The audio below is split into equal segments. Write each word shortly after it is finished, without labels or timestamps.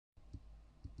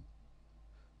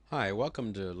Hi,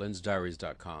 welcome to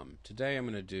lensdiaries.com. Today I'm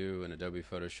going to do an Adobe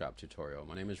Photoshop tutorial.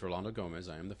 My name is Rolando Gomez.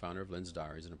 I am the founder of Lens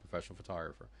Diaries and a professional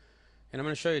photographer. And I'm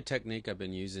going to show you a technique I've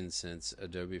been using since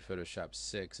Adobe Photoshop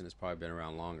 6, and it's probably been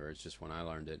around longer. It's just when I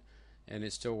learned it. And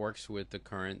it still works with the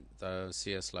current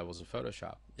CS levels of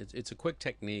Photoshop. It's a quick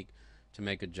technique to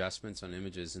make adjustments on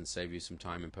images and save you some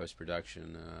time in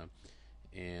post-production.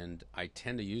 And I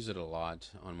tend to use it a lot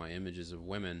on my images of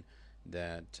women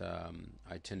that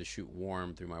I tend to shoot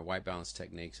warm through my white balance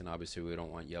techniques, and obviously we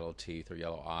don't want yellow teeth or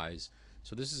yellow eyes.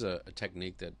 So this is a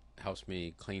technique that helps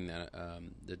me clean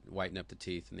whiten up the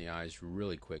teeth and the eyes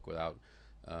really quick without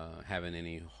having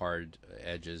any hard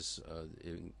edges,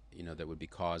 that would be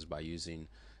caused by using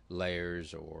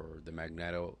layers or the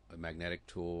magnetic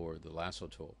tool or the lasso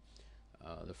tool.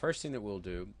 The first thing that we'll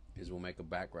do is we'll make a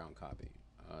background copy.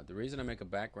 The reason I make a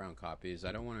background copy is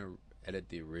I don't want to edit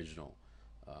the original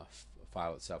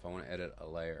file itself. I want to edit a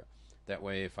layer. That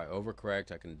way, if I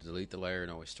overcorrect, I can delete the layer and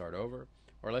always start over.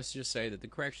 Or let's just say that the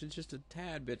correction is just a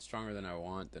tad bit stronger than I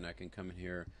want, then I can come in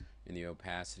here in the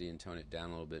opacity and tone it down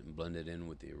a little bit and blend it in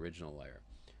with the original layer.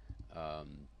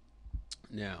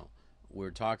 Now,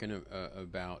 we're talking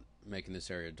about making this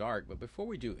area dark, but before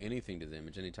we do anything to the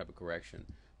image, any type of correction,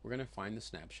 we're going to find the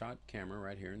snapshot camera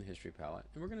right here in the history palette,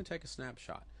 and we're going to take a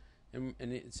snapshot. And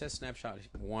it says snapshot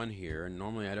 1 here, and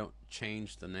normally I don't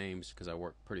change the names because I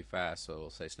work pretty fast, so it'll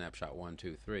say snapshot 1,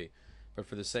 2, 3. But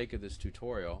for the sake of this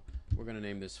tutorial, we're going to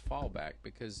name this fallback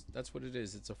because that's what it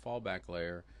is. It's a fallback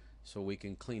layer, so we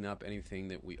can clean up anything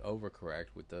that we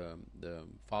overcorrect with the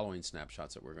following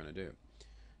snapshots that we're going to do.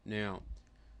 Now,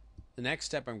 the next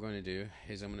step I'm going to do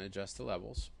is I'm going to adjust the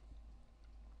levels,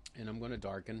 and I'm going to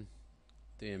darken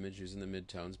the image using the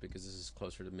midtones because this is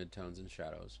closer to midtones and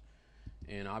shadows.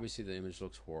 And obviously the image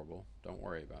looks horrible. Don't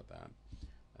worry about that.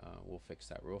 We'll fix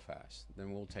that real fast.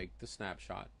 Then we'll take the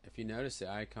snapshot. If you notice the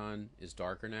icon is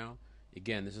darker now,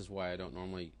 again, this is why I don't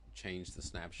normally change the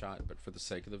snapshot, but for the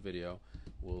sake of the video,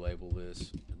 we'll label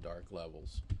this dark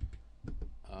levels.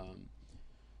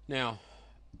 Now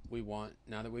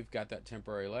that we've got that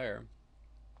temporary layer,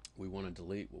 we want to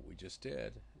delete what we just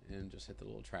did and just hit the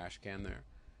little trash can there,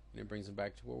 and it brings it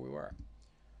back to where we were.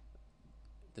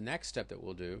 The next step that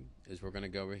we'll do is we're going to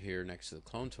go over here next to the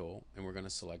clone tool, and we're going to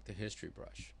select the history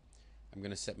brush. I'm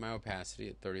going to set my opacity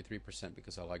at 33%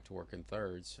 because I like to work in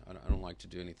thirds. I don't like to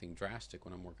do anything drastic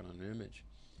when I'm working on an image.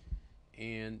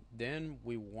 And then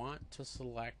we want to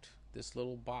select this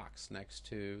little box next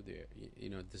to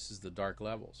this is the dark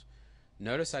levels.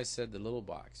 Notice I said the little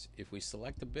box. If we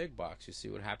select the big box, you see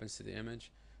what happens to the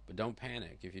image. But don't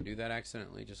panic. If you do that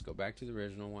accidentally, just go back to the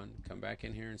original one, come back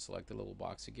in here and select the little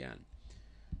box again.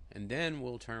 And then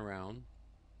we'll turn around.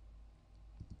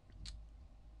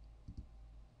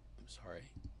 I'm sorry.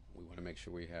 We want to make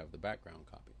sure we have the background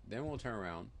copy. Then we'll turn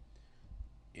around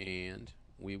and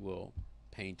we will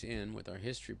paint in with our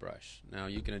history brush. Now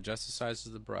you can adjust the size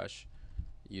of the brush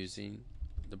using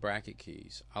the bracket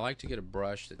keys. I like to get a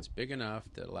brush that's big enough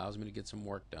that allows me to get some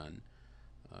work done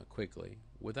quickly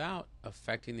without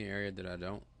affecting the area that I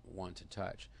don't want to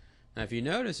touch. Now if you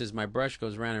notice as my brush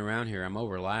goes round and round here, I'm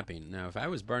overlapping. Now if I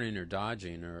was burning or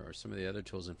dodging or some of the other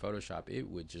tools in Photoshop, it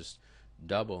would just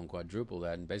double and quadruple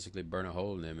that and basically burn a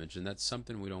hole in the image, and that's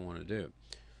something we don't want to do.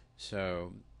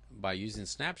 So by using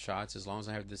snapshots, as long as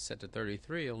I have this set to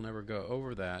 33, it'll never go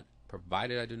over that,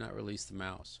 provided I do not release the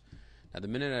mouse. Now the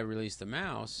minute I release the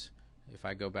mouse, if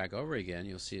I go back over again,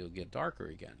 you'll see it'll get darker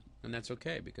again, and that's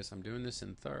okay because I'm doing this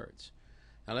in thirds.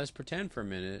 Now let's pretend for a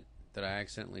minute that I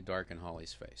accidentally darken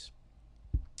Holly's face.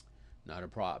 Not a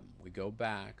problem. We go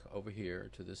back over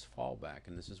here to this fallback,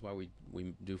 and this is why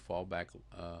we do fallback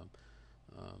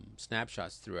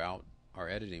snapshots throughout our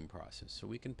editing process, so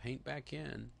we can paint back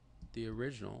in the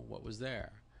original what was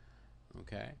there.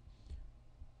 Okay.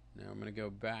 Now I'm going to go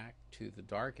back to the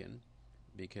darken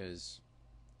because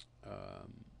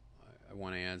I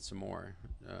want to add some more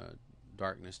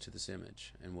darkness to this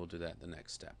image, and we'll do that the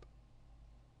next step.